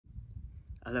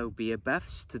Hello beer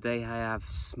buffs, today I have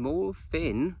Small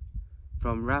Fin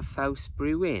from Roughhouse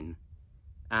Brewing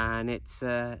and it's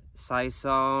a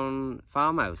Saison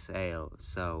Farmhouse ale,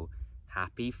 so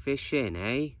happy fishing,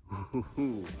 eh?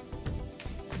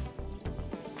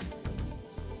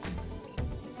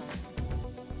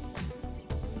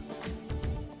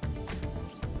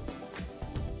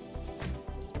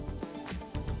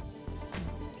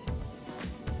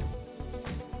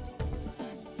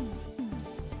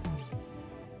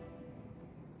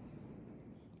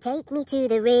 Take me to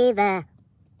the river.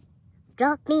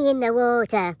 Drop me in the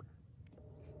water.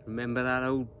 Remember that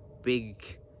old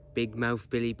big mouth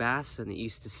Billy Bass, and it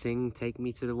used to sing "Take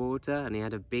Me to the Water," and he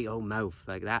had a big old mouth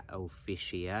like that old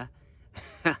fish here.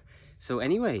 So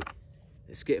anyway,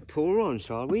 let's get a pour on,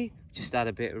 shall we? Just had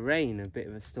a bit of rain, a bit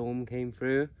of a storm came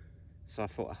through, so I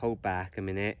thought I'd hold back a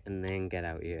minute and then get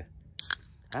out here.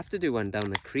 I have to do one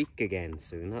down the creek again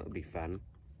soon, that'll be fun.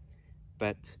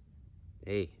 But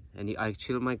hey, and I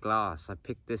chilled my glass. I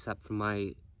picked this up from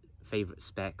my favourite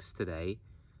specs today,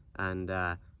 and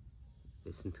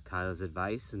listen to Kyle's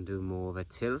advice and do more of a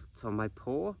tilt on my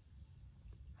pour.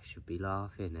 I should be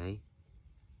laughing, eh?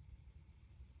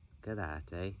 Look at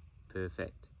that, eh?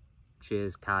 Perfect.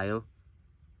 Cheers, Kyle.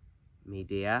 Me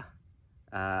dear.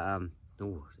 Oh,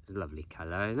 it's a lovely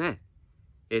colour, isn't it?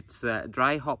 It's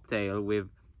dry hopped ale with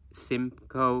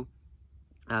Simcoe,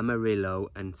 Amarillo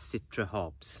and Citra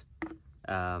hops.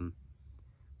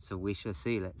 So we shall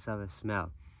see. Let's have a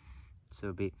smell. So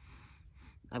it'll be,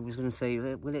 I was going to say,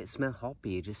 will it smell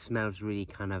hoppy? It just smells really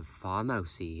kind of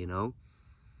farmhousey, you know?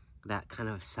 That kind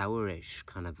of sourish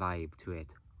kind of vibe to it.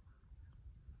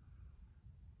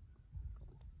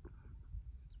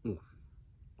 Ooh.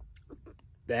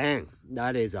 Dang,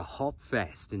 that is a hop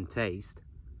fest in taste.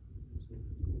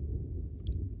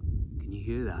 Can you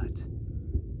hear that?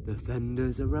 The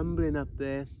thunders are rumbling up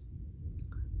there.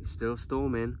 It's still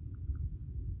storming.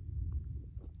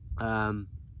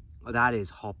 That is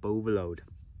hop overload.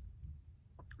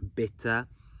 Bitter.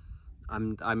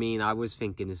 I mean, I was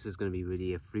thinking this is going to be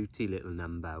really a fruity little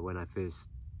number when I first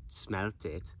smelt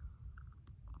it.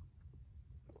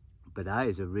 But that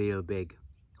is a real big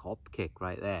hop kick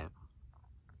right there.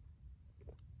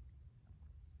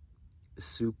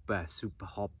 Super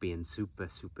hoppy and super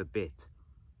bit.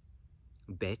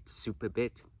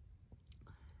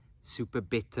 Super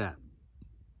bitter.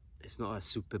 It's not a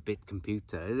super bit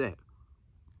computer, is it?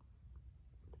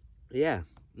 Yeah,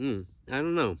 I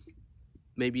don't know.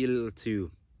 Maybe a little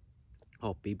too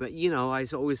hoppy, but you know, I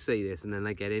always say this and then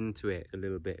I get into it a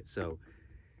little bit. So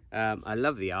I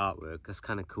love the artwork. That's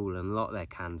kind of cool, and a lot of their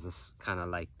cans are kind of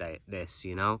like this,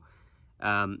 you know.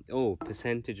 Oh,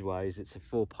 percentage wise, it's a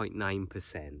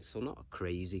 4.9%, so not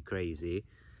crazy.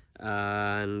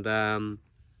 And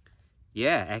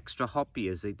yeah, extra hoppy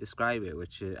as they describe it,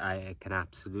 which I can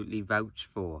absolutely vouch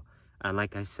for. And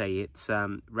like I say, it's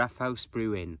Roughhouse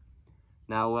Brewing.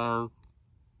 Now,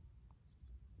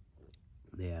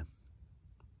 yeah,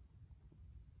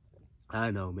 I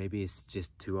don't know, maybe it's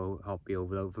just too hoppy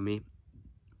overload for me.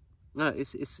 No,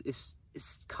 it's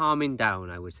calming down,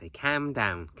 I would say. Calming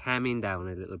down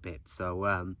a little bit.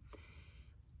 So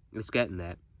it's getting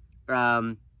there.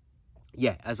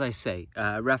 Yeah, as I say,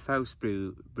 Roughhouse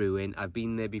Brewing. I've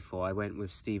been there before. I went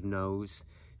with Steve Knows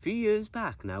a few years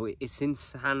back now. It's in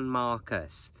San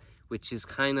Marcos, which is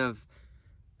kind of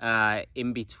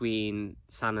in between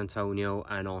San Antonio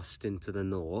and Austin to the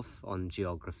north on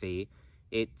geography.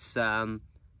 It's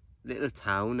little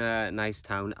town, nice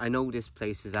town. I know this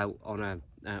place is out on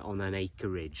an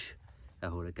acreage.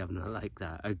 Oh, the governor like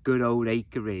that. A good old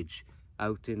acreage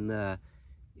out in the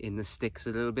sticks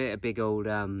a little bit. A big old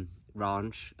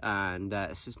ranch, and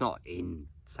so it's not in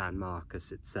San Marcos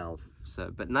itself.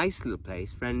 So, but nice little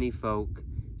place, friendly folk,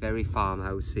 very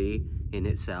farmhousey in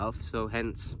itself. So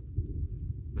hence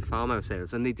the farmhouse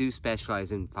ales, and they do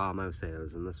specialize in farmhouse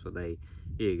ales, and that's what they.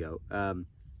 Here you go.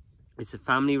 It's a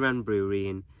family-run brewery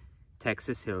in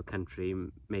Texas Hill Country,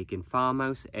 making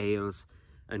farmhouse ales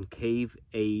and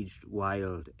cave-aged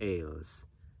wild ales.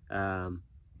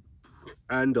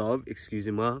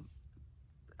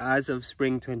 As of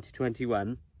spring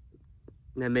 2021,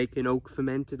 they're making oak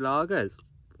fermented lagers.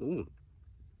 Ooh,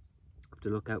 have to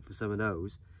look out for some of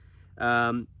those.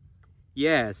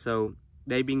 Yeah, so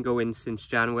they've been going since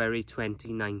January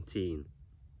 2019.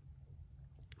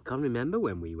 Can't remember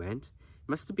when we went.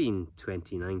 Must have been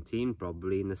 2019,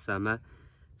 probably in the summer.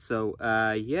 So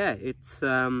yeah, it's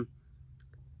yeah,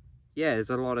 there's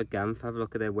a lot of gumph. Have a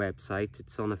look at their website.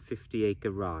 It's on a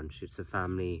 50-acre ranch. It's a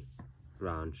family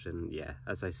ranch, and yeah,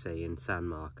 as I say, in San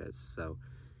Marcos. So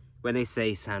when they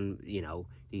say you know,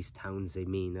 these towns, they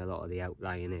mean a lot of the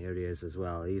outlying areas as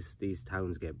well. These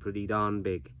towns get pretty darn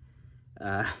big,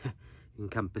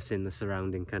 encompassing the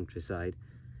surrounding countryside.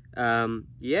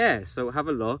 Yeah, so have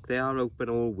a look. They are open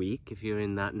all week if you're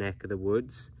in that neck of the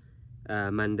woods.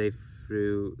 Monday,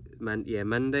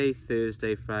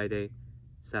 Thursday, Friday,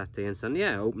 Saturday and Sunday.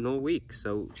 Yeah, open all week.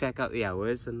 So check out the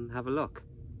hours and have a look.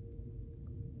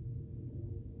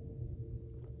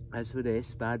 As for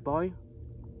this bad boy,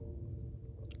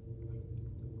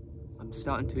 I'm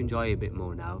starting to enjoy it a bit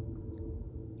more now.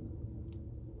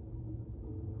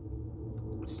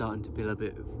 I'm starting to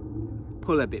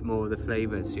pull a bit more of the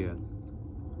flavours here.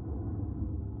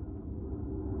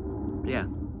 Yeah.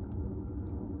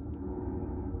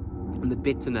 And the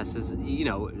bitterness is, you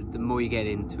know, the more you get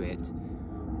into it,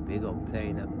 big old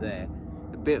plane up there,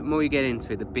 the bit more you get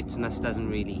into it, the bitterness doesn't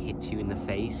really hit you in the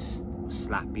face, or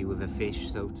slap you with a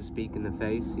fish, so to speak, in the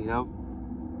face, you know.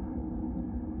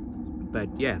 But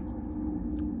yeah,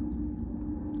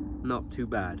 not too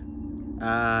bad.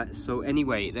 So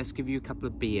anyway, let's give you a couple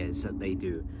of beers that they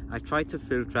do. I try to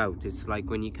filter out. It's like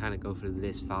when you kind of go through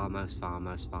this farmhouse,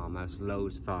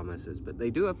 loads of farmhouses, but they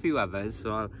do a few others,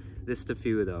 so I'll list a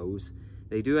few of those.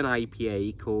 They do an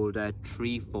IPA called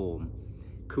Treeform.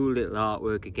 Cool little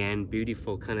artwork again,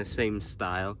 beautiful, kind of same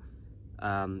style.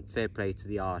 Fair play to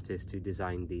the artist who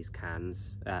designed these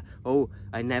cans. Oh,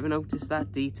 I never noticed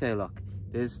that detail. Look,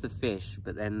 there's the fish,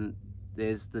 but then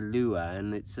there's the lure,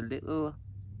 and it's a little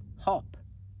hop.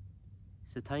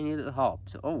 It's a tiny little hop.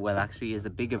 So, oh well, actually there's a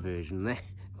bigger version there.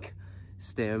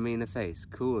 Staring me in the face.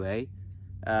 Cool, eh?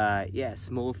 Yeah,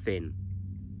 small fin.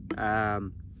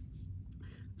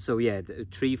 So yeah,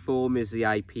 Treeform is the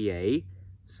IPA,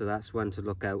 so that's one to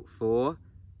look out for.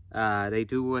 They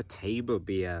do a table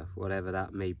beer, whatever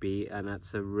that may be, and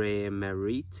that's a Rare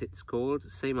Merit, it's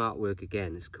called. Same artwork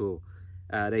again, it's cool.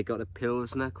 They got a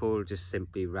Pilsner called just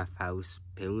simply Roughhouse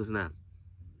Pilsner.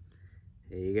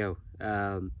 There you go.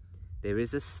 There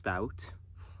is a stout,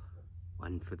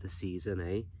 one for the season,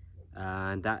 eh?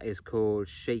 And that is called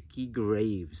Shaky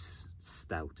Graves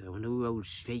Stout. I wonder who old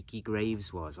Shaky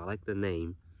Graves was. I like the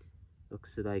name.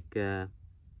 Looks like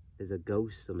there's a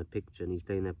ghost on the picture and he's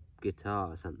playing a guitar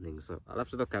or something. So I'll have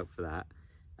to look out for that.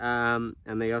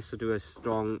 And they also do a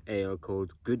strong ale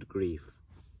called Good Grief.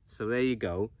 So there you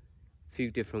go. A few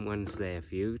different ones there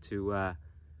for you to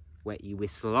wet your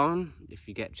whistle on if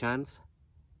you get a chance.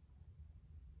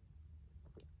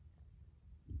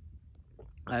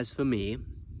 As for me,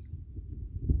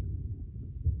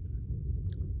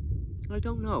 I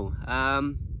don't know.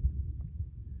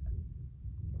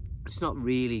 It's not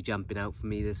really jumping out for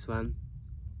me, this one.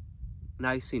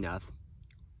 Nice enough.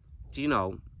 Do you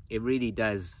know, it really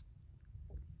does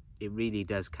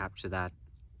capture that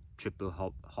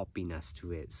triple hoppiness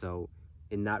to it. So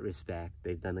in that respect,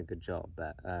 they've done a good job.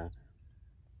 But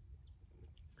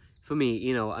for me,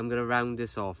 you know, I'm gonna round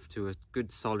this off to a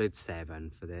good solid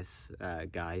 7 for this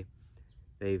guy.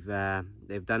 They've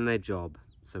done their job,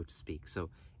 so to speak. So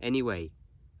anyway,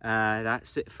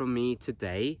 that's it from me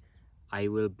today. I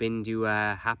will bid you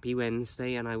a happy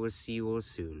Wednesday, and I will see you all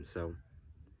soon. So,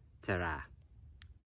 ta-ra.